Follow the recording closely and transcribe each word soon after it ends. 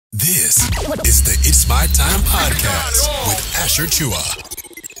This is the It's My Time podcast with Asher Chua.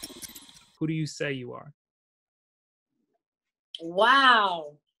 Who do you say you are?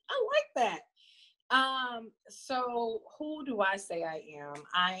 Wow. I like that. So who do I say I am?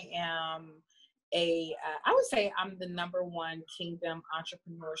 I am I would say I'm the #1 Kingdom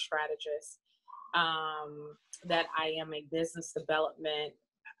Entrepreneur Strategist. That I am a business development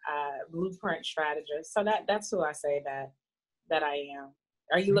blueprint strategist. So that's who I say that I am.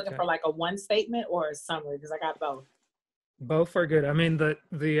 Are you looking for like a one statement or a summary? Because I got both. Both are good. I mean,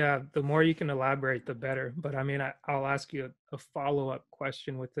 the more you can elaborate, the better. But I mean, I'll ask you a follow-up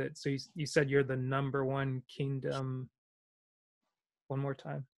question with it. So you said you're the #1 Kingdom. One more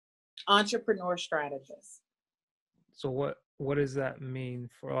time. Entrepreneur strategist. So what does that mean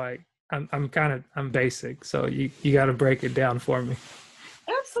for like? I'm basic, so you got to break it down for me.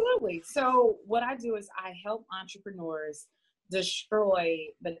 Absolutely. So what I do is I help entrepreneurs destroy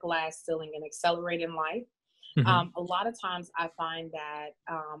the glass ceiling and accelerate in life. Mm-hmm. A lot of times I find that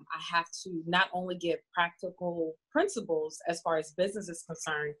I have to not only give practical principles as far as business is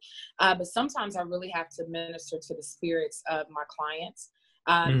concerned, but sometimes I really have to minister to the spirits of my clients.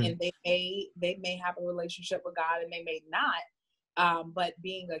 And they may have a relationship with God and they may not. But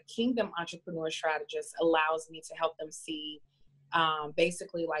being a kingdom entrepreneur strategist allows me to help them see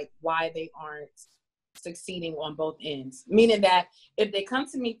basically like why they aren't succeeding on both ends. Meaning that if they come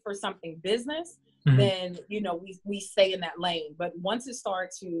to me for something business, then, we stay in that lane. But once it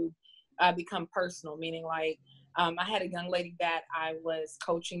starts to become personal, meaning like I had a young lady that I was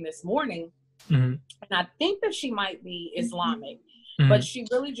coaching this morning, and I think that she might be Islamic, but she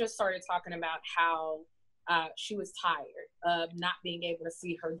really just started talking about how she was tired of not being able to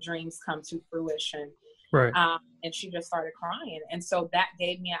see her dreams come to fruition. Right. And she just started crying. And so that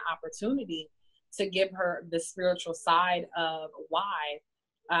gave me an opportunity to give her the spiritual side of why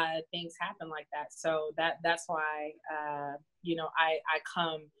things happen like that. So that's why, I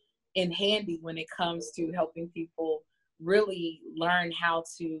come in handy when it comes to helping people really learn how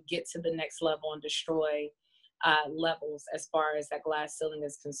to get to the next level and destroy levels as far as that glass ceiling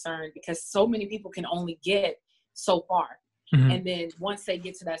is concerned, because so many people can only get so far. And then once they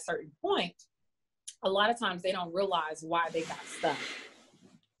get to that certain point, a lot of times they don't realize why they got stuck.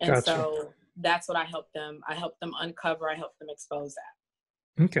 And Gotcha. So that's what I help them uncover. I help them expose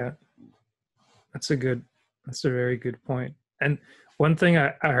that. Okay. That's a very good point. And one thing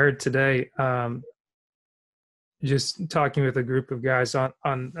I heard today, just talking with a group of guys on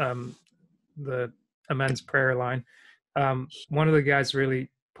the men's prayer line, one of the guys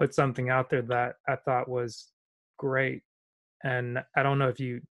really put something out there that I thought was great. And I don't know if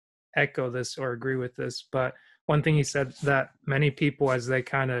you echo this or agree with this, but one thing he said, that many people, as they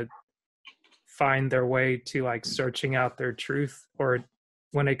kind of find their way to like searching out their truth, or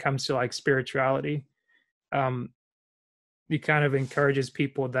when it comes to like spirituality, he kind of encourages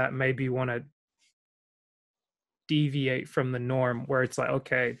people that maybe want to deviate from the norm, where it's like,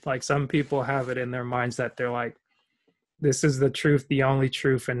 okay, like some people have it in their minds that they're like, this is the truth, the only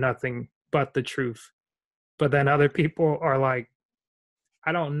truth, and nothing but the truth. But then other people are like,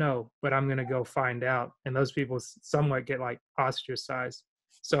 I don't know, but I'm going to go find out. And those people somewhat get like ostracized.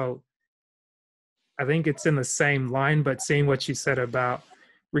 So I think it's in the same line, but seeing what you said about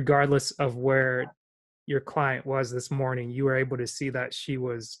regardless of where your client was this morning, you were able to see that she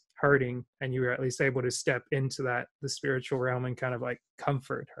was hurting, and you were at least able to step into the spiritual realm and kind of like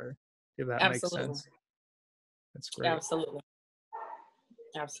comfort her, if that makes sense. That's great. Absolutely.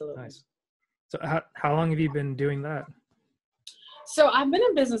 Nice. So how long have you been doing that? So I've been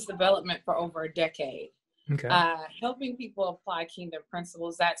in business development for over a decade. Okay. Helping people apply kingdom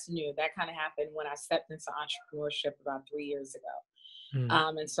principles, that's new. That kind of happened when I stepped into entrepreneurship about 3 years ago.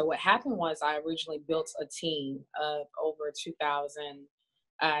 And so what happened was I originally built a team of over 2,000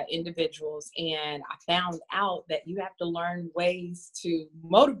 individuals, and I found out that you have to learn ways to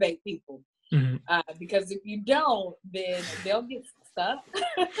motivate people. Because if you don't, then they'll get stuck.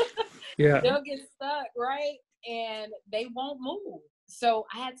 Yeah. They'll get stuck, right? And they won't move. So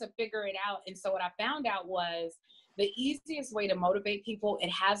I had to figure it out. And so what I found out was the easiest way to motivate people, it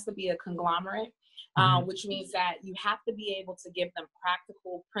has to be a conglomerate, which means that you have to be able to give them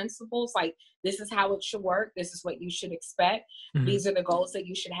practical principles. Like, this is how it should work. This is what you should expect. These are the goals that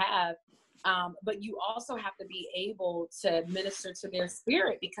you should have. But you also have to be able to minister to their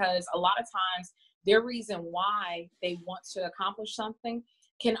spirit, because a lot of times their reason why they want to accomplish something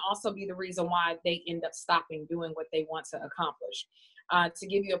can also be the reason why they end up stopping doing what they want to accomplish. To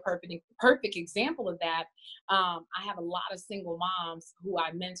give you a perfect example of that, I have a lot of single moms who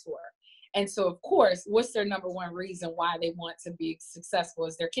I mentor. And so, of course, what's their number one reason why they want to be successful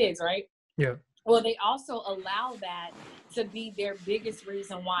is their kids, right? Yeah. Well, they also allow that to be their biggest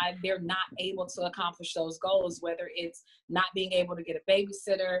reason why they're not able to accomplish those goals, whether it's not being able to get a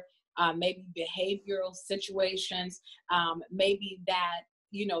babysitter, maybe behavioral situations, maybe that,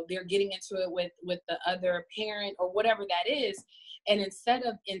 you know, they're getting into it with the other parent or whatever that is. And instead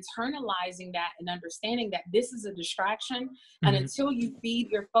of internalizing that and understanding that this is a distraction, and until you feed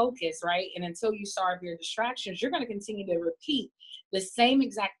your focus, right, and until you starve your distractions, you're going to continue to repeat the same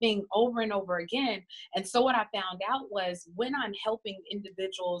exact thing over and over again. And so what I found out was when I'm helping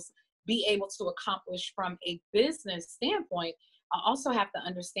individuals be able to accomplish from a business standpoint, I also have to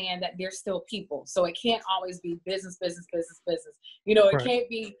understand that they're still people. So it can't always be business, business, business, business. You know, it Right. can't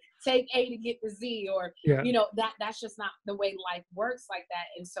be take A to get to Z, or, Yeah. you know, that's just not the way life works like that.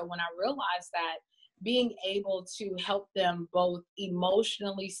 And so when I realized that being able to help them both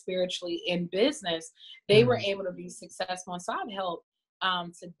emotionally, spiritually, in business, they were able to be successful. And so I've helped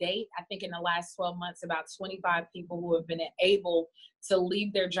to date, I think in the last 12 months, about 25 people who have been able to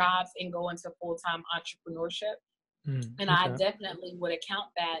leave their jobs and go into full-time entrepreneurship. And I Okay. definitely would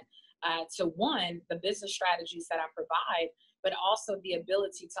account that to one, the business strategies that I provide, but also the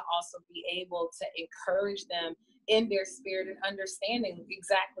ability to also be able to encourage them in their spirit and understanding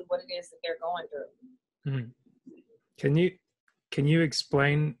exactly what it is that they're going through. Can you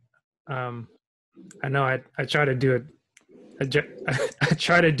explain? I know I try to do it. I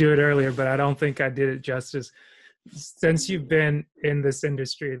tried to do it earlier, but I don't think I did it justice. Since you've been in this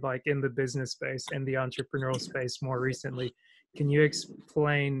industry, like in the business space and the entrepreneurial space more recently, can you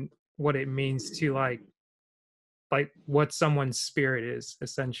explain what it means to like what someone's spirit is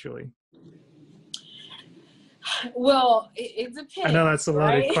essentially? Well, it depends. I know that's a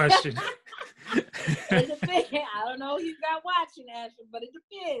loaded right? question. It depends. I don't know who you got watching, Asher, but it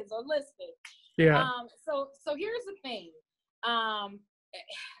depends or listening. Yeah. So here's the thing.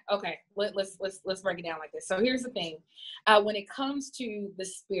 Okay, let's break it down like this. So here's the thing. When it comes to the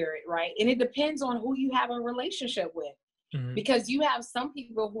spirit, right? And it depends on who you have a relationship with. Because you have some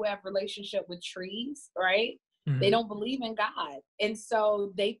people who have relationship with trees, right? They don't believe in God. And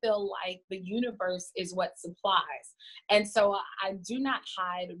so they feel like the universe is what supplies. And so I do not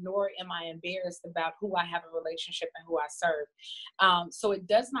hide, nor am I embarrassed about who I have a relationship and who I serve. So it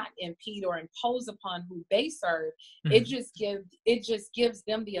does not impede or impose upon who they serve. It just gives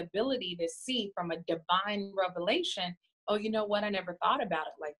them the ability to see from a divine revelation, oh, you know what? I never thought about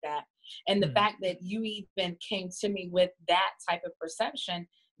it like that. And the fact that you even came to me with that type of perception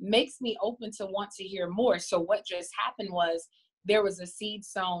makes me open to want to hear more. So what just happened was there was a seed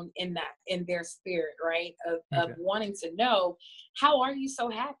sown in their spirit, right? Of wanting to know, how are you so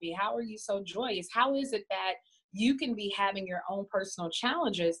happy? How are you so joyous? How is it that you can be having your own personal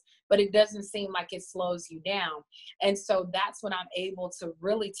challenges, but it doesn't seem like it slows you down? And so that's when I'm able to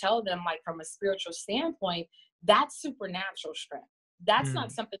really tell them, like, from a spiritual standpoint, that's supernatural strength. That's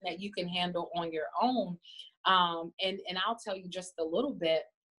not something that you can handle on your own. And I'll tell you just a little bit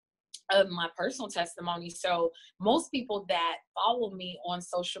of my personal testimony. So most people that follow me on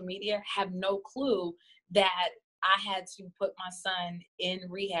social media have no clue that I had to put my son in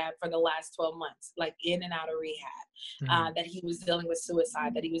rehab for the last 12 months, like in and out of rehab, that he was dealing with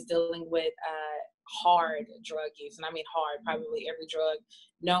suicide, that he was dealing with hard drug use. And I mean hard, probably every drug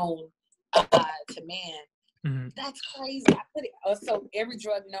known to man. That's crazy. I put it, so every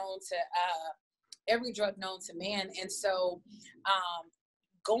drug known to man. And so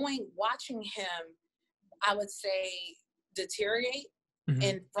watching him, I would say, deteriorate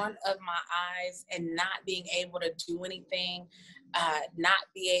in front of my eyes and not being able to do anything, not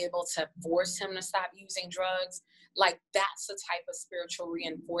be able to force him to stop using drugs. Like, that's the type of spiritual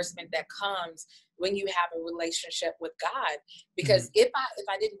reinforcement that comes when you have a relationship with God. Because if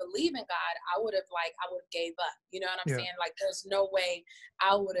I didn't believe in God, I would have gave up. You know what I'm saying? Like, there's no way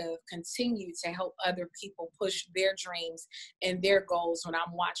I would have continued to help other people push their dreams and their goals when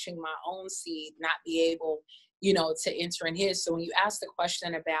I'm watching my own seed not be able, you know, to enter in his. So when you ask the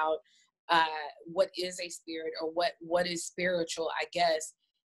question about what is a spirit, or what is spiritual, I guess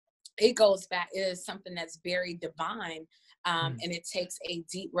it goes back, it is something that's very divine. And it takes a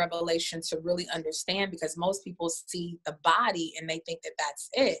deep revelation to really understand, because most people see the body and they think that that's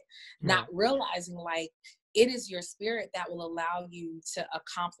it, not realizing, like, it is your spirit that will allow you to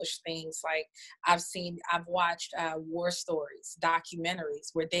accomplish things. Like, I've watched war stories, documentaries,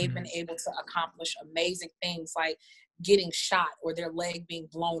 where they've been able to accomplish amazing things. Like, getting shot or their leg being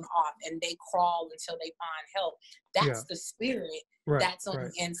blown off and they crawl until they find help. That's the spirit that's on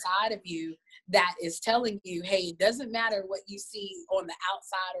the inside of you that is telling you, hey, it doesn't matter what you see on the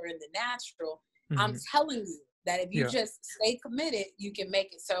outside or in the natural. I'm telling you that if you just stay committed, you can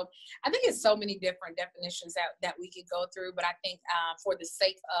make it. So I think it's so many different definitions that we could go through, but I think for the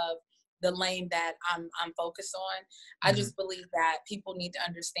sake of the lane that I'm focused on, I just believe that people need to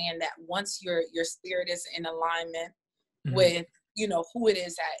understand that once your spirit is in alignment with, you know, who it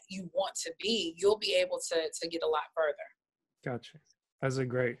is that you want to be, you'll be able to get a lot further. Gotcha. That's a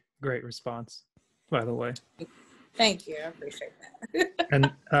great response, by the way. Thank you. I appreciate that.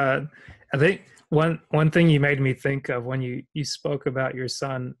 And I think one thing you made me think of when you spoke about your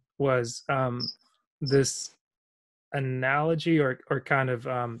son was this analogy or kind of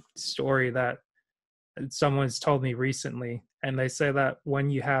story that someone's told me recently. And they say that when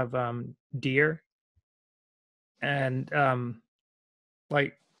you have deer, and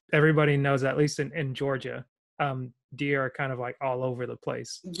like everybody knows, at least in Georgia, deer are kind of like all over the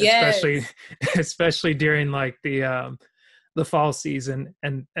place, especially during like the fall season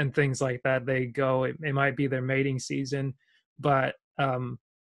and things like that. They go, it might be their mating season, but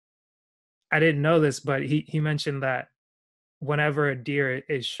I didn't know this, but he mentioned that whenever a deer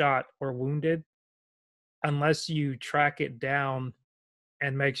is shot or wounded, unless you track it down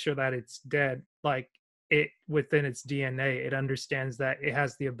and make sure that it's dead, like it within its DNA, it understands that it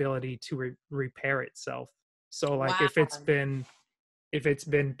has the ability to repair itself. So like if it's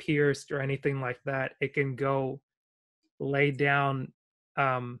been pierced or anything like that, it can go lay down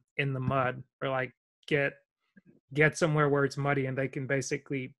in the mud or like get somewhere where it's muddy, and they can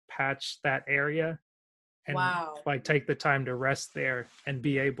basically patch that area and like take the time to rest there and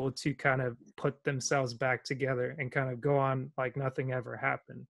be able to kind of put themselves back together and kind of go on like nothing ever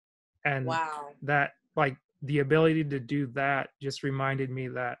happened. And that, like, the ability to do that just reminded me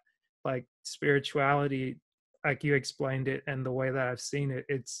that like spirituality, like you explained it and the way that I've seen it,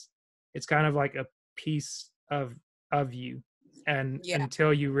 it's kind of like a piece of you. And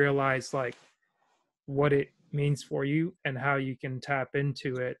until you realize like what it means for you and how you can tap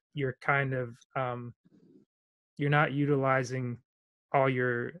into it, you're kind of you're not utilizing all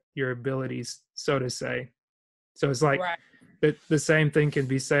your abilities, so to say. So it's like the same thing can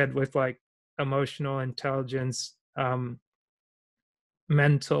be said with like emotional intelligence,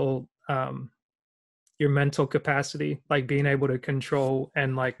 mental, your mental capacity, like being able to control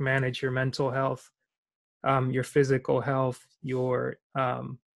and like manage your mental health, your physical health, your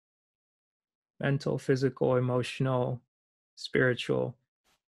mental, physical, emotional, spiritual.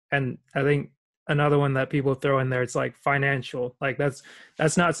 And I think another one that people throw in there, it's like financial. Like that's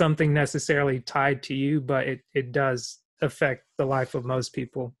not something necessarily tied to you, but it does affect the life of most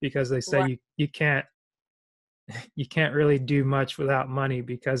people, because they say you can't really do much without money,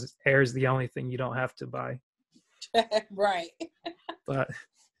 because air is the only thing you don't have to buy. Right. But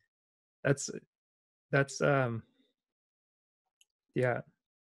that's yeah.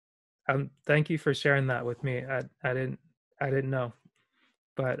 Thank you for sharing that with me. I didn't know,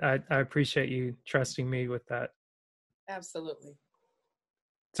 but I appreciate you trusting me with that. Absolutely.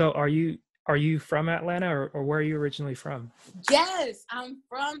 So are you from Atlanta, or where are you originally from? Yes, I'm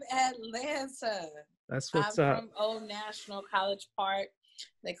from Atlanta. That's what's I'm up. from Old National College Park.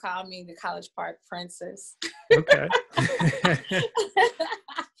 They call me the College Park Princess. Okay.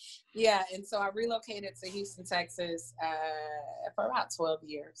 Yeah, and so I relocated to Houston, Texas for about 12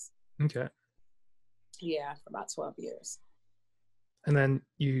 years. Okay. Yeah, for about 12 years. And then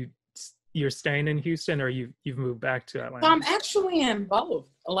you're staying in Houston, or you've moved back to Atlanta? So I'm actually in both.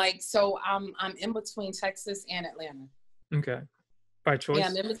 Like, so I'm in between Texas and Atlanta. Okay. By choice? Yeah,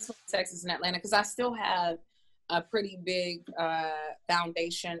 I'm in between Texas and Atlanta because I still have a pretty big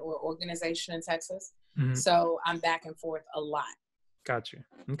foundation or organization in Texas. Mm-hmm. So I'm back and forth a lot. Gotcha.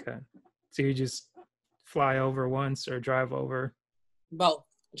 Okay. So you just fly over once or drive over? Both.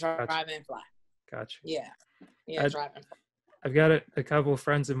 Drive and fly. Gotcha. Yeah. Yeah, drive and fly. I've got a couple of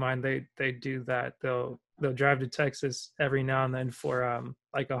friends of mine, they do that. They'll drive to Texas every now and then for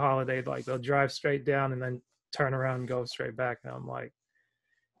like a holiday. Like they'll drive straight down and then turn around and go straight back. And I'm like,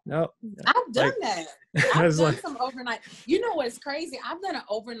 no. I've done that. I've done some overnight. You know what's crazy? I've done an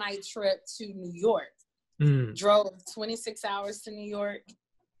overnight trip to New York. Drove 26 hours to New York.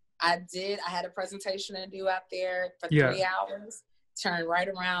 I had a presentation to do out there for 3 hours, turned right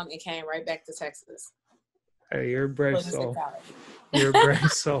around and came right back to Texas. Hey, you're a brave soul. You're a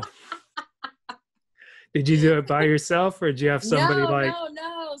brave soul. Did you do it by yourself, or did you have somebody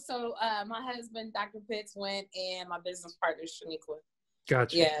No. So my husband, Dr. Pitts, went, and my business partner, Shaniqua.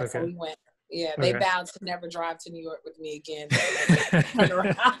 Gotcha. Yeah, okay. so we went. Yeah, they Okay. vowed to never drive to New York with me again. Turn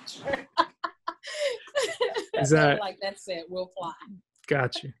around. Is They were that like, that's it, we'll fly.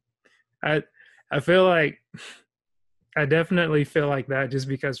 got you? I feel like I definitely feel like that just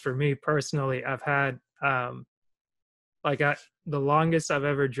because for me personally, I've had like the longest I've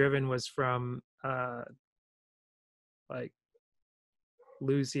ever driven was from like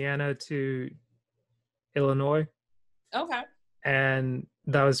Louisiana to Illinois, Okay. and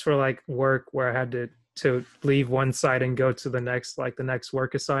that was for like work where I had to leave one site and go to the next, like the next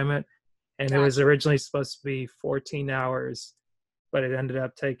work assignment, and it was Gotcha. originally supposed to be 14 hours, but it ended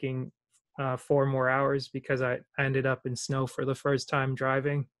up taking 4 more hours because I ended up in snow for the first time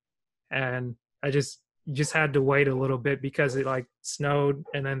driving, and I just had to wait a little bit because it like snowed,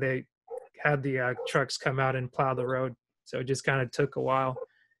 and then they had the trucks come out and plow the road, so it just kind of took a while,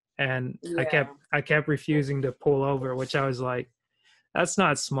 and Yeah. I kept refusing to pull over, which I was like, that's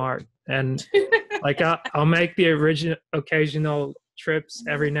not smart. And like I'll make the original occasional trips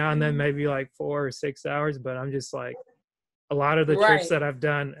every now and then, maybe like 4 or 6 hours, but I'm just like, a lot of the trips Right. that I've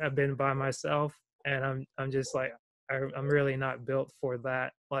done have been by myself, and I'm just like, I'm really not built for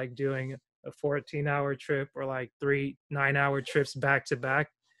that. Like doing a 14-hour trip or like 3 9-hour trips back to back.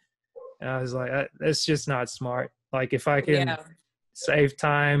 And I was like, it's just not smart. Like if I can Yeah. save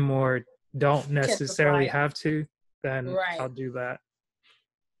time or don't Catch the necessarily flight. have to, then Right. I'll do that.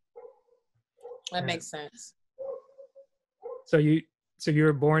 That Yeah. makes sense. So you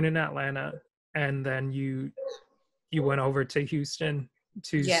were born in Atlanta, and then you went over to Houston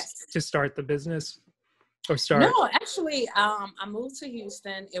Yes. to start the business or No, start. actually, I moved to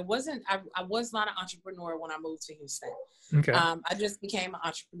Houston. It wasn't, I was not an entrepreneur when I moved to Houston. Okay. I just became an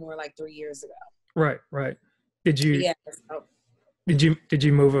entrepreneur like 3 years ago. Right. Did you Yeah. So did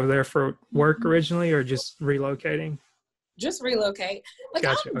you move over there for work originally or just relocating? just relocate. Like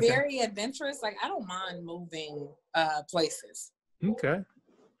Gotcha. I'm Okay. very adventurous. Like I don't mind moving places. Okay.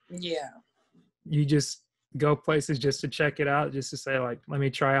 Yeah. You just go places just to check it out, just to say like, let me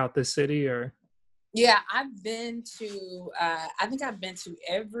try out this city, or Yeah, I've been to I think I've been to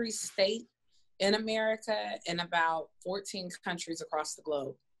every state in America and about 14 countries across the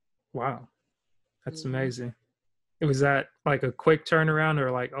globe. wow, that's Mm-hmm. amazing. Was that like a quick turnaround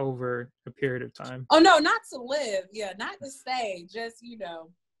or like over a period of time? Oh no, not to live. Yeah, not to stay. Just,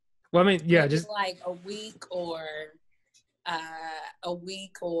 Well, I mean, yeah, maybe just like a week or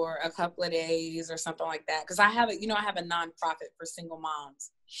a couple of days or something like that. Because I have I have a nonprofit for single moms.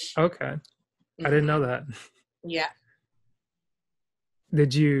 okay. I didn't know that. Yeah.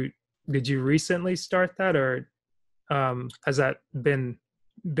 Did you recently start that, or has that been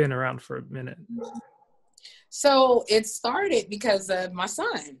around for a minute? So it started because of my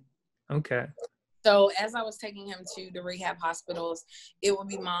son. Okay. So as I was taking him to the rehab hospitals, it would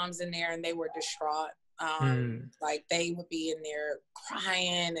be moms in there and they were distraught. Like they would be in there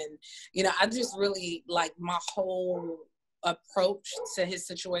crying, and I just really, like, my whole approach to his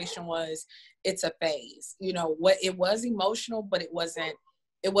situation was, it's a phase. What it was emotional, but it wasn't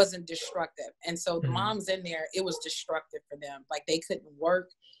destructive. And so the moms in there, it was destructive for them. Like they couldn't work,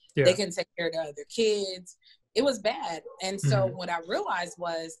 they couldn't take care of the other kids. It was bad. And so what I realized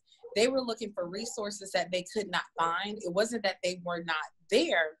was they were looking for resources that they could not find. It wasn't that they were not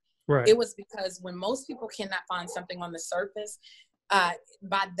there. Right. It was because when most people cannot find something on the surface,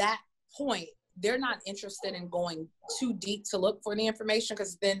 by that point, they're not interested in going too deep to look for the information,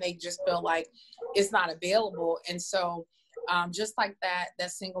 because then they just feel like it's not available. And so just like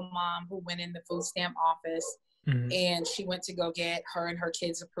that single mom who went in the food stamp office, and she went to go get her and her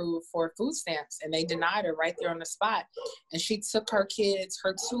kids approved for food stamps, and they denied her right there on the spot. And she took her 2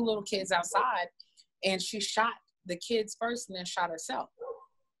 little kids outside, and she shot the kids first and then shot herself.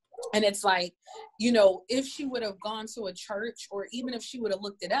 And it's like, if she would have gone to a church, or even if she would have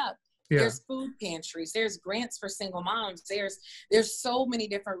looked it up, there's food pantries, there's grants for single moms, there's so many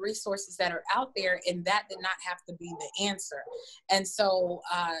different resources that are out there, and that did not have to be the answer. And so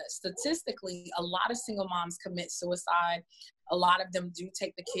statistically, a lot of single moms commit suicide. A lot of them do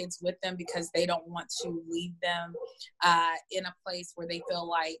take the kids with them because they don't want to leave them in a place where they feel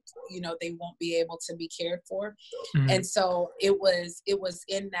like, they won't be able to be cared for. And so it was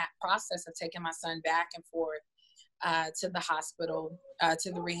in that process of taking my son back and forth to the hospital,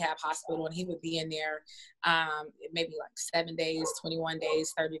 to the rehab hospital, and he would be in there maybe like 7 days, 21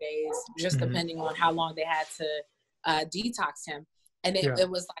 days, 30 days, just depending on how long they had to detox him. And it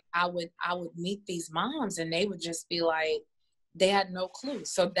was like I would meet these moms, and they would just be like, they had no clue.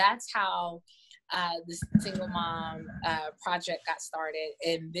 So that's how the Single Mom project got started.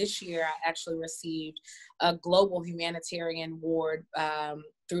 And this year I actually received a global humanitarian award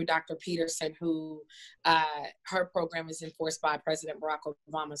through Dr. Peterson, who her program is enforced by President Barack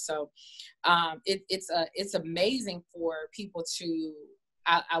Obama. So it's amazing for people to,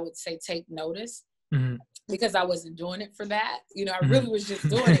 I would say, take notice. Mm-hmm. Because I wasn't doing it for that. You know, I Mm-hmm. really was just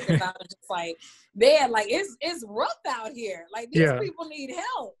doing it because I was just like, man, like it's rough out here. Like these people need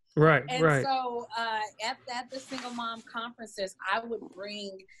help. Right. And so at the single mom conferences, I would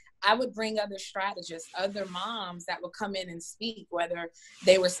bring other strategists, other moms that would come in and speak, whether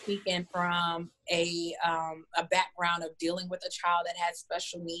they were speaking from a background of dealing with a child that had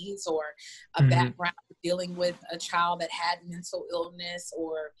special needs, or a background of dealing with a child that had mental illness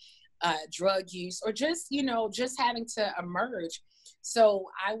or drug use, or just, you know, just having to emerge. So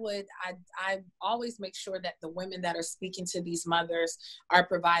I always make sure that the women that are speaking to these mothers are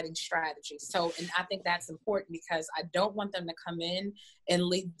providing strategy. So, and I think that's important because I don't want them to come in and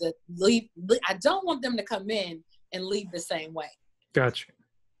I don't want them to come in and leave the same way. Gotcha.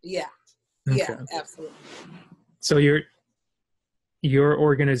 Yeah. Okay. Yeah, absolutely. So your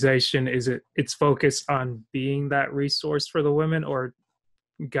organization, it's focused on being that resource for the women, or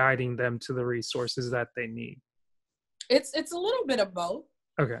guiding them to the resources that they need? It's a little bit of both.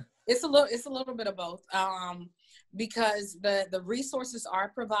 Okay. It's a little bit of both. Because the resources are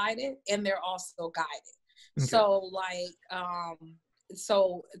provided and they're also guided. Okay.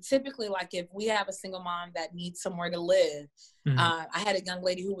 So typically, like if we have a single mom that needs somewhere to live, I had a young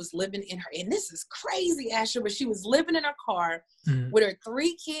lady who was living in her, and this is crazy, Asher, but she was living in her car with her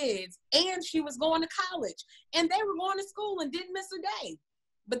 3 kids, and she was going to college, and they were going to school and didn't miss a day.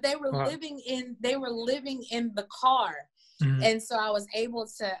 But they were living in the car. And so I was able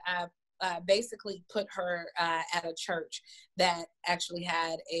to basically put her at a church that actually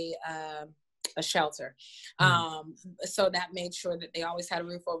had a shelter. So that made sure that they always had a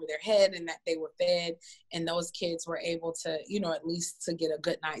roof over their head and that they were fed, and those kids were able to, you know, at least to get a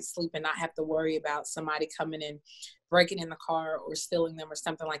good night's sleep and not have to worry about somebody coming in, breaking in the car or stealing them or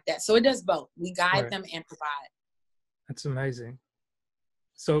something like that. So it does both. We guide them and provide. That's amazing.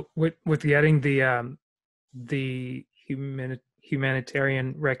 So with getting the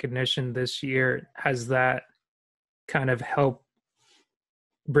humanitarian recognition this year, has that kind of helped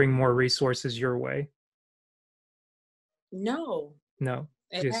bring more resources your way? No.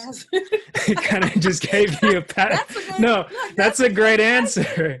 It has. It kind of just gave you a pat. That's a great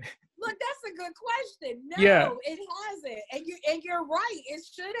answer. Look, that's a good question. No, it hasn't. And you're right. It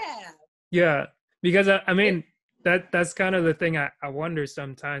should have. Yeah, because I mean, that's kind of the thing I wonder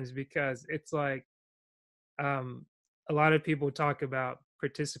sometimes, because it's like a lot of people talk about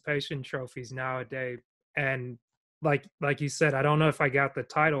participation trophies nowadays, and like you said, I don't know if I got the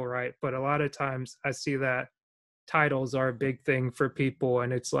title right, but a lot of times I see that titles are a big thing for people,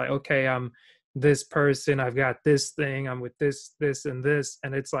 and it's like, okay, I'm this person, I've got this thing, I'm with this and this,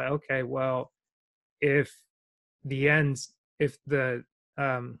 and it's like, okay, well, if the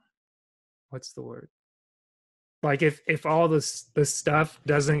what's the word? Like if all the stuff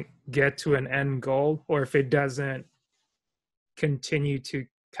doesn't get to an end goal, or if it doesn't continue to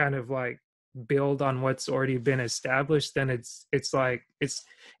kind of like build on what's already been established, then it's like it's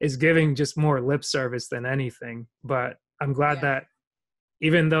giving just more lip service than anything. But I'm glad that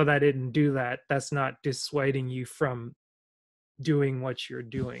even though that didn't do that, that's not dissuading you from doing what you're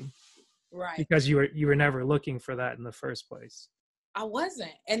doing, right? Because you were never looking for that in the first place. I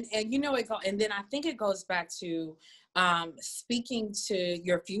wasn't. And you know, and then I think it goes back to speaking to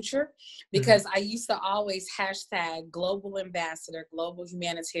your future, because I used to always hashtag global ambassador, global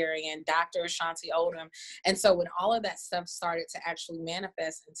humanitarian, Dr. Ashanti Odom. And so when all of that stuff started to actually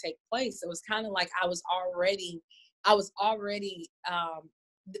manifest and take place, it was kind of like I was already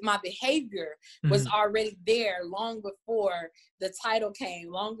my behavior was already there long before the title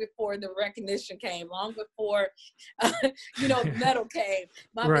came, long before the recognition came, long before the medal came.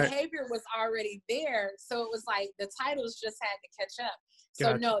 My behavior was already there, so it was like the titles just had to catch up.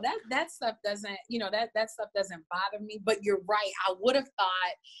 So no, that stuff doesn't, that stuff doesn't bother me. But you're right, I would have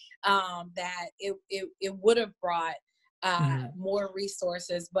thought that it would have brought more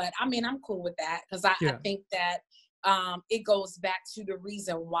resources. But I mean, I'm cool with that, because I think that it goes back to the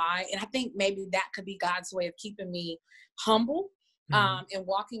reason why. And I think maybe that could be God's way of keeping me humble and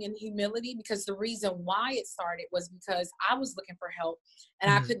walking in humility, because the reason why it started was because I was looking for help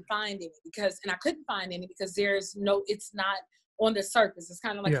and I couldn't find any, because there's no, it's not on the surface. It's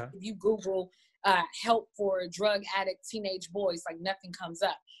kind of like if you Google help for drug addict teenage boys, like nothing comes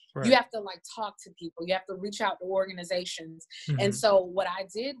up. Right. You have to like talk to people. You have to reach out to organizations. And so what I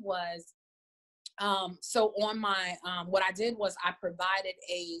did was, what I did was I provided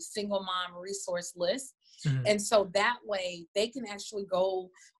a single mom resource list Mhm. And so that way they can actually go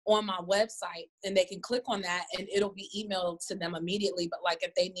on my website and they can click on that and it'll be emailed to them immediately. But like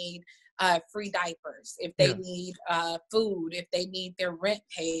if they need free diapers, if they Yeah. need food, if they need their rent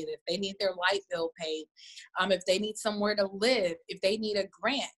paid, if they need their light bill paid, if they need somewhere to live, if they need a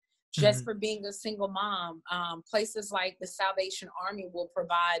grant just Mhm. for being a single mom, places like the Salvation Army will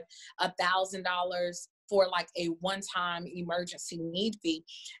provide $1,000 for like a one-time emergency need fee.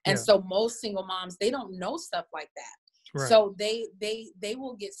 And Yeah. so most single moms, they don't know stuff like that. Right. So they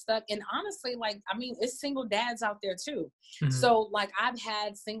will get stuck. And honestly, like, I mean, it's single dads out there too. Mhm. So like I've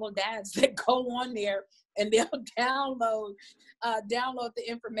had single dads that go on there and they'll download the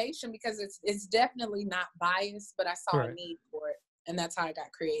information because it's definitely not biased, but I saw Right. a need for it. And that's how it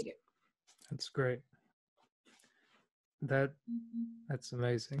got created. That's great. That's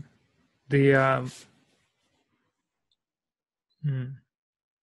amazing. The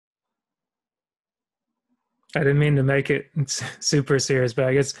I didn't mean to make it super serious, but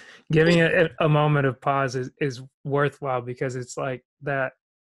I guess giving it a moment of pause is worthwhile, because it's like that,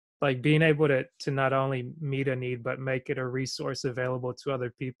 like being able to not only meet a need but make it a resource available to other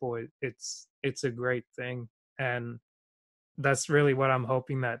people. It's a great thing, and that's really what I'm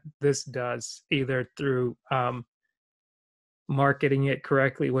hoping that this does, either through marketing it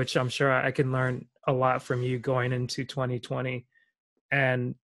correctly, which I'm sure I can learn a lot from you going into 2020,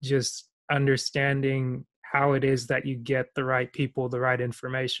 and just understanding how it is that you get the right people, the right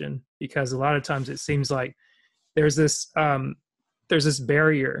information. Because a lot of times it seems like there's this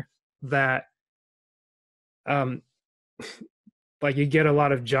barrier that um like you get a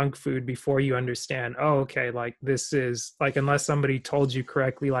lot of junk food before you understand, oh, okay, like this is like, unless somebody told you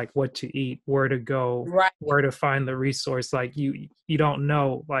correctly like what to eat, where to go, Right. where to find the resource, like you don't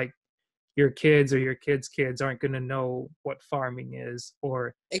know, like your kids or your kids' kids aren't going to know what farming is,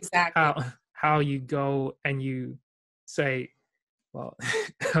 or Exactly. how you go and you say, well,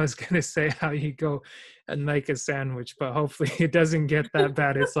 I was going to say how you go and make a sandwich, but hopefully it doesn't get that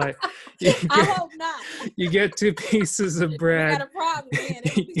bad. It's like I hope not. you get 2 pieces of We bread. got a problem then.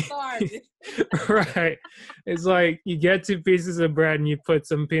 It'll be starving. Right. It's like you get 2 pieces of bread and you put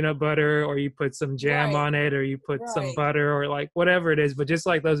some peanut butter, or you put some jam Right. on it, or you put some Right. butter, or like whatever it is, but just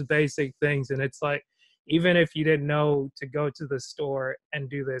like those basic things. And it's like, even if you didn't know to go to the store and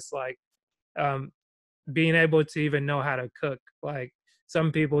do this, like being able to even know how to cook. Like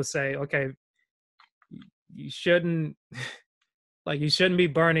some people say, okay, you shouldn't like you shouldn't be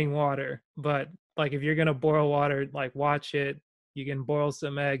burning water, but like if you're gonna boil water, like watch it. You can boil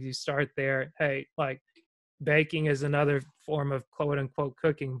some eggs, you start there. Hey, like baking is another form of quote unquote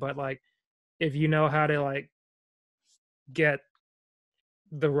cooking, but like if you know how to like get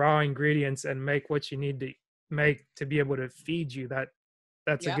the raw ingredients and make what you need to make to be able to feed you,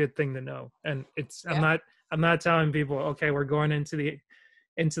 that's a Yep. good thing to know. And it's Yep. I'm not telling people, okay, we're going into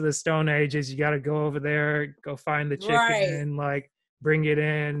the stone ages, you got to go over there, go find the Right. chicken, like bring it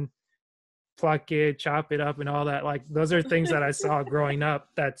in, pluck it, chop it up, and all that. Like those are things that I saw growing up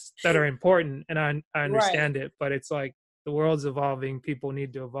that are important, and I Right. understand it. But it's like the world's evolving, people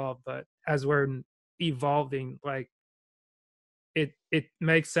need to evolve, but as we're evolving, like it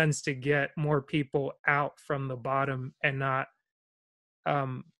makes sense to get more people out from the bottom, and not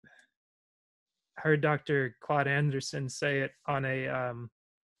um heard Dr. Claude Anderson say it on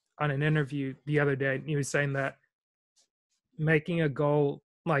an interview the other day. And he was saying that making a goal,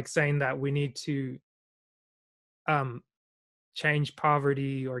 like saying that we need to um change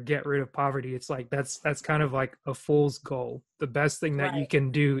poverty or get rid of poverty, it's like that's kind of like a fool's goal. The best thing that you Right.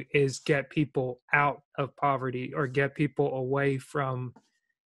 can do is get people out of poverty, or get people away from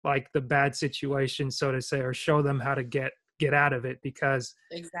like the bad situation, so to say, or show them how to get out of it. Because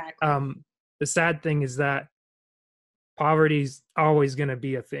Exactly. the sad thing is that poverty's always going to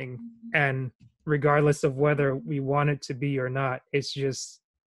be a thing, and regardless of whether we want it to be or not, it's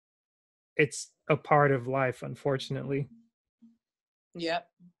a part of life, unfortunately. Yep.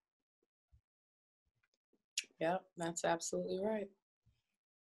 Yep. That's absolutely right.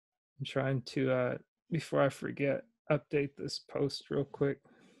 I'm trying to before I forget, update this post real quick.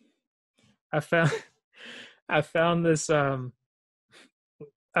 I found I found this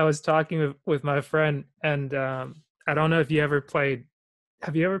I was talking with my friend, and I don't know if you ever played,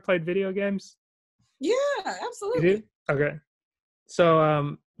 have you ever played video games? Yeah, You do? absolutely. Okay.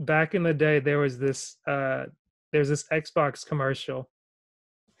 So back in the day, there's this Xbox commercial,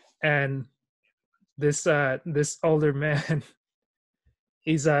 and this older man,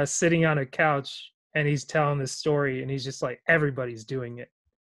 he's sitting on a couch and he's telling this story, and he's just like, everybody's doing it.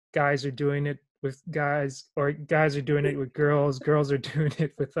 Guys are doing it with guys, or guys are doing it with girls, girls are doing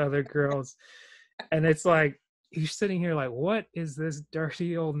it with other girls. And it's like, you're sitting here like, what is this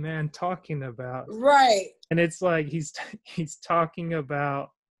dirty old man talking about? Right. And it's like, he's talking about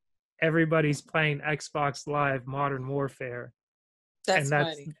everybody's playing Xbox Live Modern Warfare. That's And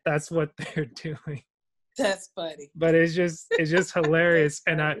funny. that's what they're doing. That's funny. But it's just hilarious.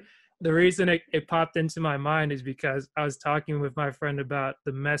 And the reason it popped into my mind is because I was talking with my friend about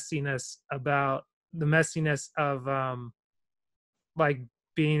the messiness of like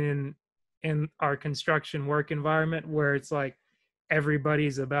being in our construction work environment, where it's like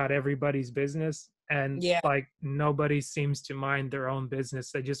everybody's about everybody's business, and Yeah. like nobody seems to mind their own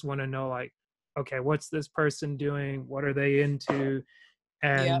business. They just want to know, like, okay, what's this person doing? What are they into?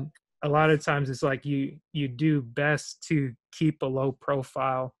 And Yep. a lot of times it's like you do best to keep a low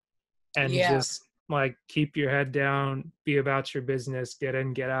profile and Yeah. just like keep your head down, be about your business, get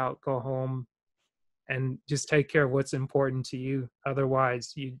in, get out, go home, and just take care of what's important to you.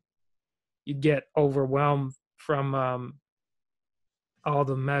 Otherwise you get overwhelmed from all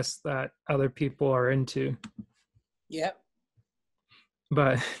the mess that other people are into. Yep.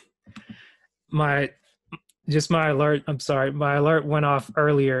 But my alert went off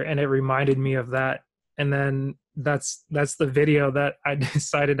earlier, and it reminded me of that. And then that's the video that I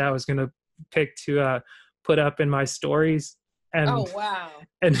decided I was going to pick to put up in my stories, and Oh, wow.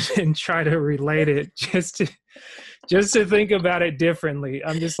 and try to relate it, just to think about it differently.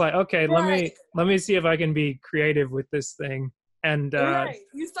 I'm just like, okay, Right. let me see if I can be creative with this thing. And Right.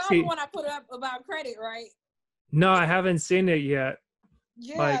 You saw see, the one I put up about credit, right? no, I haven't seen it yet.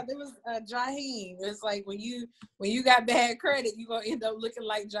 Yeah, Like, there was Jaheim. It's like when you got bad credit, you're gonna end up looking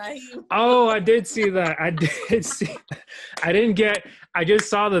like Jaheim. oh, I did see that. I did see. I just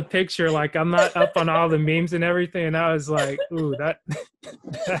saw the picture. Like, I'm not up on all the memes and everything, and I was like, ooh, that's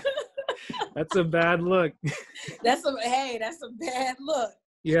a bad look. That's a bad look.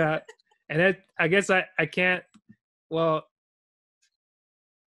 Yeah, and I guess I can't. Well,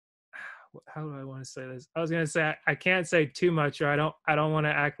 how do I want to say this? I was gonna say I can't say too much, or I don't want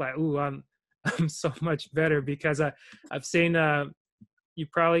to act like, ooh, I'm so much better, because I've seen you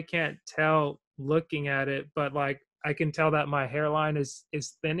probably can't tell looking at it, but like I can tell that my hairline is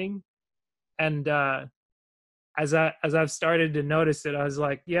thinning. And as I've started to notice it, I was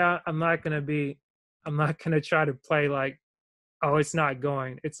like, yeah, I'm not gonna try to play like, oh, it's not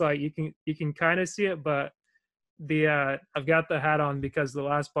going. It's like you can kind of see it, but I've got the hat on because the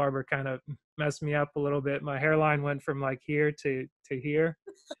last barber kind of messed me up a little bit. My hairline went from like here to here.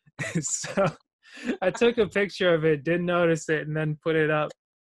 So I took a picture of it, didn't notice it, and then put it up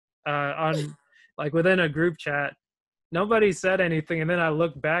on like within a group chat. Nobody said anything, and then I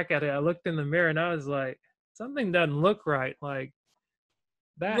looked back at it. I looked in the mirror, and I was like, something doesn't look right. Like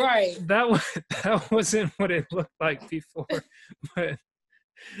that. Right. That wasn't what it looked like before. But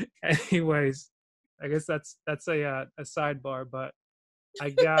anyways, I guess that's a sidebar. But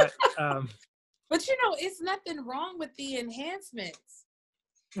I got. But it's nothing wrong with the enhancements.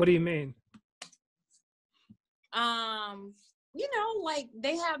 What do you mean? Like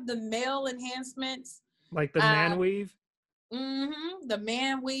they have the male enhancements, like the man weave. Mm-hmm. The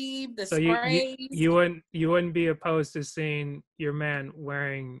man weave, the so sprays. You wouldn't be opposed to seeing your man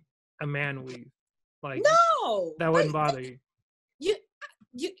wearing a man weave? Like, no, that wouldn't bother you?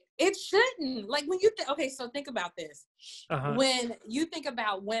 It shouldn't. Like when you okay, so think about this. Uh-huh. When you think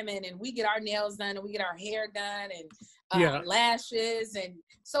about women and we get our nails done and we get our hair done and lashes, and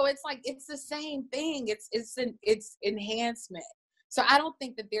so it's like it's the same thing. It's enhancement. So I don't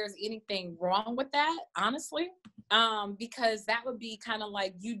think that there's anything wrong with that, honestly, because that would be kind of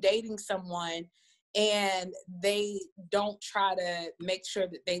like you dating someone and they don't try to make sure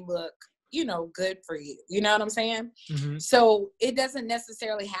that they look, good for you. You know what I'm saying? Mm-hmm. So it doesn't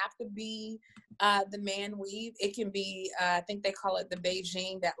necessarily have to be the man weave. It can be, I think they call it the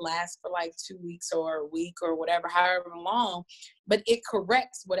Beijing, that lasts for like 2 weeks or a week or whatever, however long, but it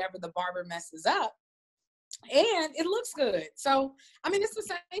corrects whatever the barber messes up. And it looks good. So, I mean, it's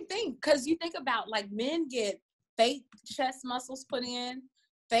the same thing, because you think about like men get fake chest muscles put in,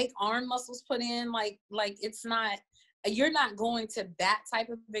 fake arm muscles put in. Like it's not, you're not going to that type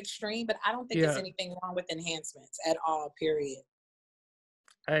of extreme, but I don't think there's anything wrong with enhancements at all, period.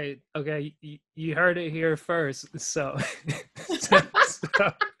 Hey, okay, you heard it here first. So,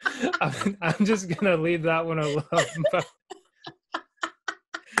 I'm just going to leave that one alone. But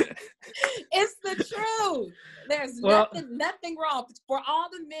it's the truth. There's nothing wrong. For all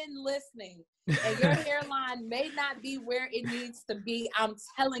the men listening, and your hairline may not be where it needs to be, I'm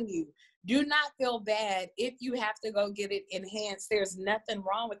telling you, do not feel bad if you have to go get it enhanced. There's nothing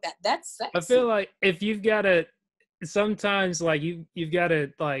wrong with that. That's sexy. I feel like if you've got to, sometimes like you've got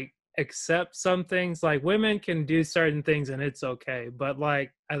to like accept some things. Like women can do certain things and it's okay, but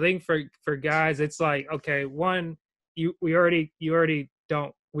like I think for guys it's like, okay, one, we already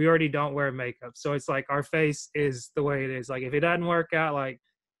don't wear makeup, so it's like our face is the way it is. Like if it doesn't work out, like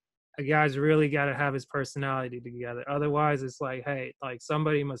a guy's really got to have his personality together, otherwise it's like, hey, like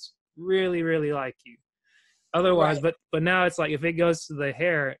somebody must really really like you otherwise. Right. But now it's like if it goes to the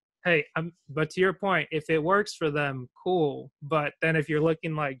hair, hey, but to your point, if it works for them, cool. But then if you're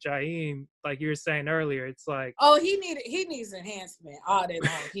looking like Jaheim, like you were saying earlier, it's like, Oh, he needs enhancement all day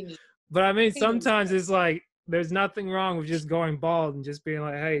long. but I mean, He needs sometimes it's like there's nothing wrong with just going bald and just being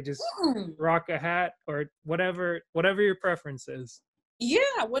like, hey, just rock a hat or whatever your preference is.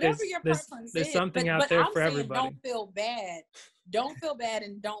 Yeah, whatever your preference There's is. something out But there I'm for saying everybody. don't feel bad. Don't feel bad,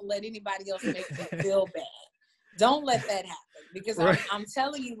 and don't let anybody else make you feel bad. Don't let that happen, because Right. I'm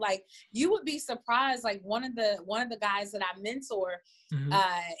telling you, like, you would be surprised. Like one of the guys that I mentor,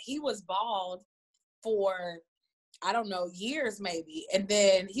 he was bald for, I don't know, years maybe. And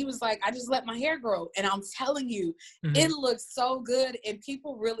then he was like, I just let my hair grow. And I'm telling you, it looks so good. And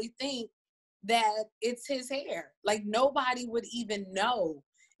people really think that it's his hair. Like nobody would even know.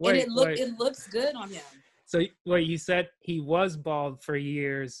 And it looks good on him. So wait, you said he was bald for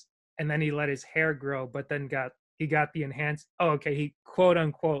years and then he let his hair grow, but then he got the enhanced, oh, okay, he quote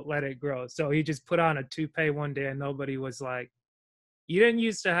unquote let it grow. So he just put on a toupee one day and nobody was like, you didn't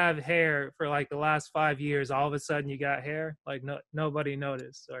used to have hair for like the last 5 years, all of a sudden you got hair? Like nobody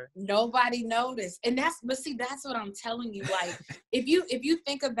noticed, or nobody noticed. And that's what I'm telling you. Like if you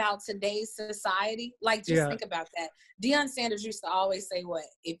think about today's society, like just think about that. Deion Sanders used to always say, what,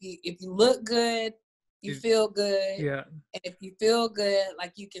 if you look good, you feel good. Yeah. And if you feel good,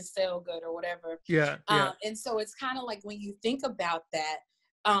 like you can sell good or whatever. Yeah. And so it's kind of like when you think about that,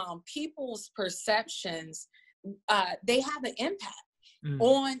 people's perceptions, they have an impact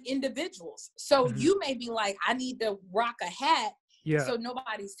on individuals. So you may be like, I need to rock a hat so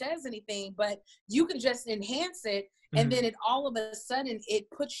nobody says anything, but you can just enhance it. And then it all of a sudden, it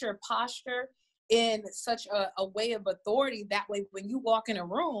puts your posture in such a way of authority. That way, when you walk in a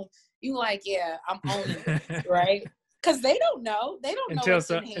room, you like, yeah, I'm owning it, right? Because they don't know. They don't know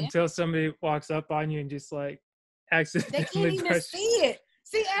it's enhanced. Until somebody walks up on you and just like accidentally. They can't even see it.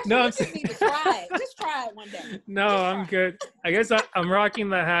 See, Ashley, you just need to try it. Just try it one day. No, I'm good. I guess I'm rocking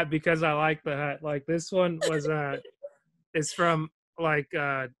the hat because I like the hat. Like this one was it's from like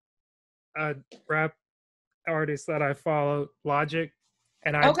a rap artist that I follow, Logic,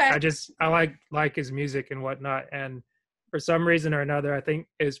 and I like his music and whatnot. And for some reason or another, I think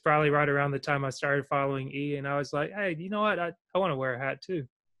it's probably right around the time I started following E, and I was like, hey, you know what? I want to wear a hat too.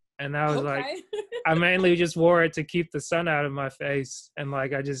 And that was like, I mainly just wore it to keep the sun out of my face. And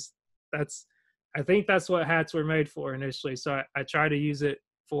like, I think that's what hats were made for initially. So I try to use it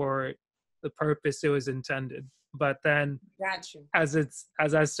for the purpose it was intended. But then as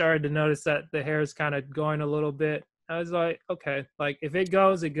I started to notice that the hair is kind of going a little bit, I was like, okay, like if it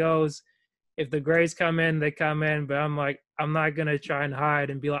goes, it goes. If the grays come in, they come in. But I'm like, I'm not going to try and hide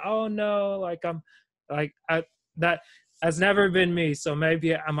and be like, oh no, like that's never been me. So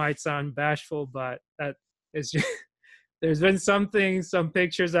maybe I might sound bashful, but that is just, there's been some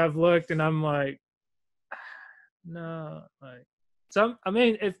pictures I've looked and I'm like, no, like I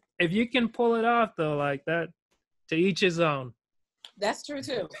mean, if you can pull it off though, like that, to each his own. That's true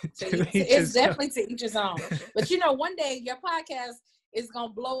too. It's definitely to each his own. But you know, one day your podcast is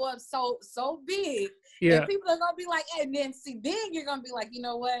gonna blow up so big, and people are gonna be like, hey, and then then you're gonna be like, you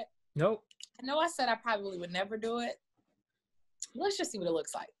know what? Nope. I know I said I probably would never do it. Let's just see what it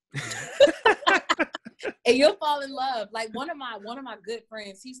looks like. And you'll fall in love. Like one of my good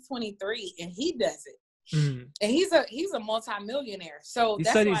friends, he's 23 and he does it. And he's a multi-millionaire. So you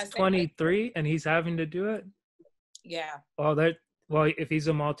said he's 23 and he's having to do it? Yeah. Well, if he's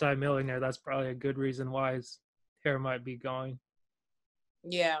a multi-millionaire, that's probably a good reason why his hair might be going.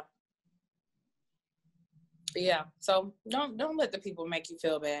 Yeah. Yeah. So don't let the people make you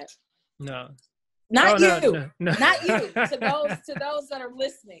feel bad. No. Not you. No. Not you. To those that are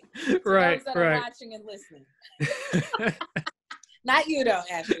listening. Right. Those that are watching and listening. Not you though,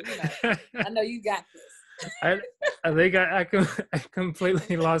 Ashley. You know, I know you got this. I think I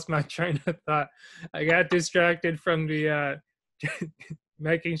completely lost my train of thought. I got distracted from the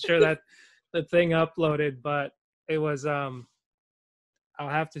making sure that the thing uploaded, but it was I'll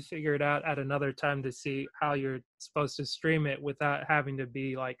have to figure it out at another time to see how you're supposed to stream it without having to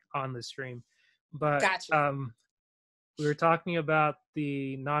be like on the stream. But gotcha. We were talking about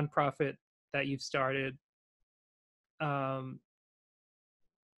the nonprofit that you've started. How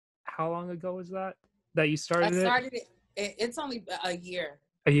long ago was that you started it? I started it. It's only a year.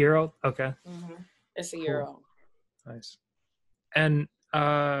 A year old? Okay. It's a year old. Nice. And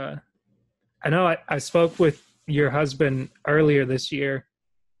I know I spoke with your husband earlier this year,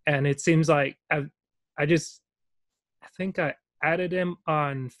 and it seems like I think I added him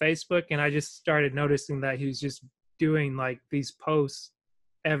on Facebook, and I just started noticing that he was just doing like these posts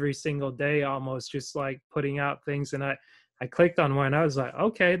every single day, almost just like putting out things. And I clicked on one. I was like,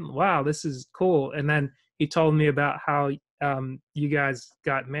 okay, wow, this is cool. And then he told me about how you guys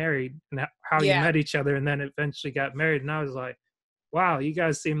got married and how you met each other, and then eventually got married. And I was like, wow, you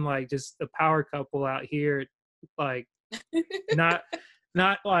guys seem like just a power couple out here, like not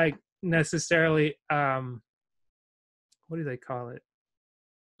like necessarily what do they call it?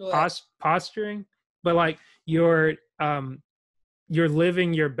 Posturing, but like you're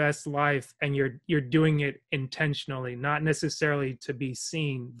living your best life, and you're doing it intentionally, not necessarily to be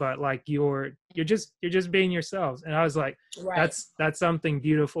seen, but like you're just being yourselves. And I was like, that's something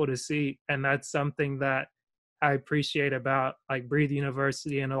beautiful to see, and that's something that I appreciate about like Breathe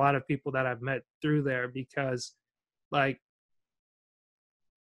University and a lot of people that I've met through there, because like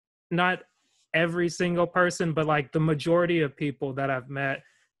not every single person, but like the majority of people that I've met,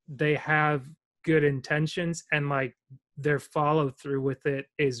 they have good intentions, and like their follow through with it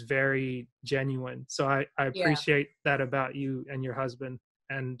is very genuine. So I appreciate that about you and your husband.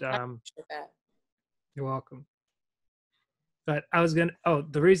 And you're welcome. But I was gonna,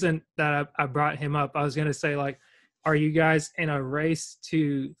 the reason that I brought him up, I was gonna say, like, are you guys in a race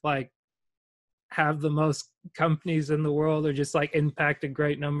to like have the most companies in the world, or just like impact a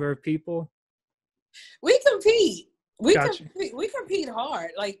great number of people? We compete. We compete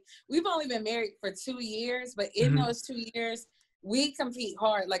hard. Like, we've only been married for 2 years, but in those 2 years, we compete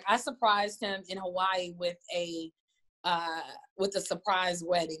hard. Like, I surprised him in Hawaii with a surprise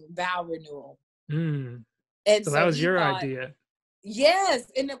wedding vow renewal. And so that was your idea.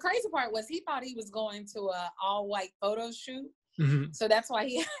 Yes. And the crazy part was he thought he was going to a all white photo shoot. So that's why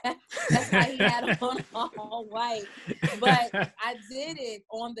he had on all white. But I did it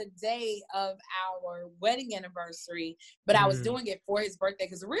on the day of our wedding anniversary, but I was doing it for his birthday,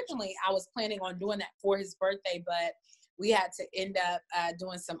 because originally I was planning on doing that for his birthday, but we had to end up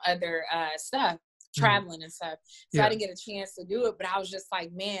doing some other stuff, traveling and stuff. So I didn't get a chance to do it, but I was just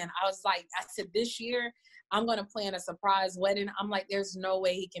like, man, I said, this year I'm going to plan a surprise wedding. I'm like, there's no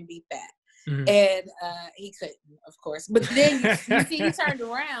way he can beat that. And he couldn't, of course. But then you see, he turned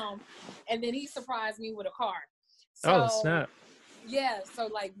around and then he surprised me with a car. So, snap. Yeah, so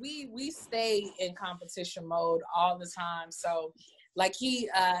like we stay in competition mode all the time. So like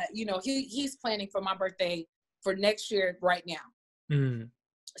he's planning for my birthday for next year right now.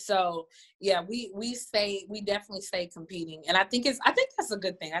 So yeah, we definitely stay competing, and I think that's a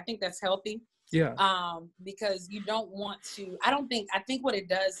good thing. I think that's healthy. Yeah. Because you don't want to, I think what it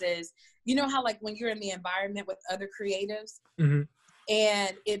does is, you know how like when you're in the environment with other creatives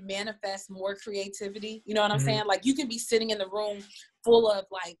and it manifests more creativity, you know what I'm saying? Like, you can be sitting in the room full of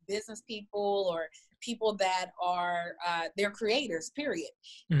like business people or people that are, they're creators, period.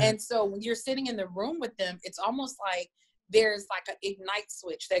 And so when you're sitting in the room with them, it's almost like there's like an ignite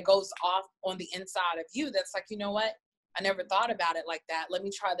switch that goes off on the inside of you. That's like, you know what? I never thought about it like that. Let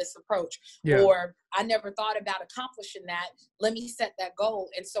me try this approach. Yeah. Or I never thought about accomplishing that. Let me set that goal.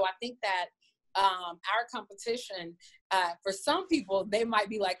 And so I think that our competition, for some people, they might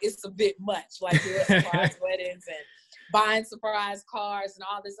be like, it's a bit much, like doing surprise weddings and buying surprise cars and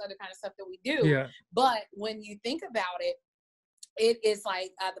all this other kind of stuff that we do. Yeah. But when you think about it, it is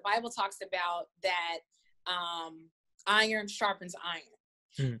like the Bible talks about that iron sharpens iron.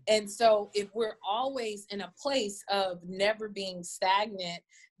 And so if we're always in a place of never being stagnant,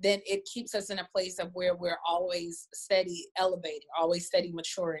 then it keeps us in a place of where we're always steady elevating, always steady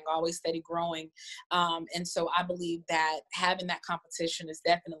maturing, always steady growing. And so I believe that having that competition is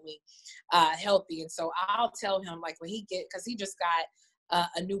definitely healthy. And so I'll tell him, like, when because he just got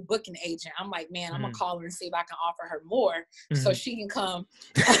a new booking agent, I'm like, man, I'm gonna call her and see if I can offer her more so she can come.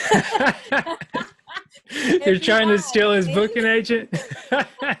 You're trying to steal his booking agent? Yeah,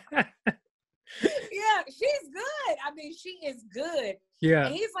 she's good. I mean, she is good. Yeah.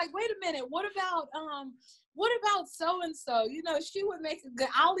 And he's like, wait a minute, what about so-and-so? You know, she would make a good,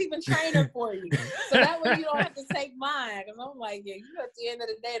 I'll even train her for you. So that way you don't have to take mine. Because I'm like, yeah, at the end of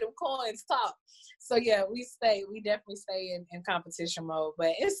the day, them coins talk. So yeah, we definitely stay in competition mode,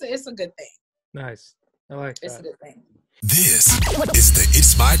 but it's a good thing. Nice. I like that. It's a good thing. This is the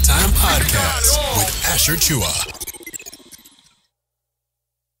It's My Time podcast with Asher Chua.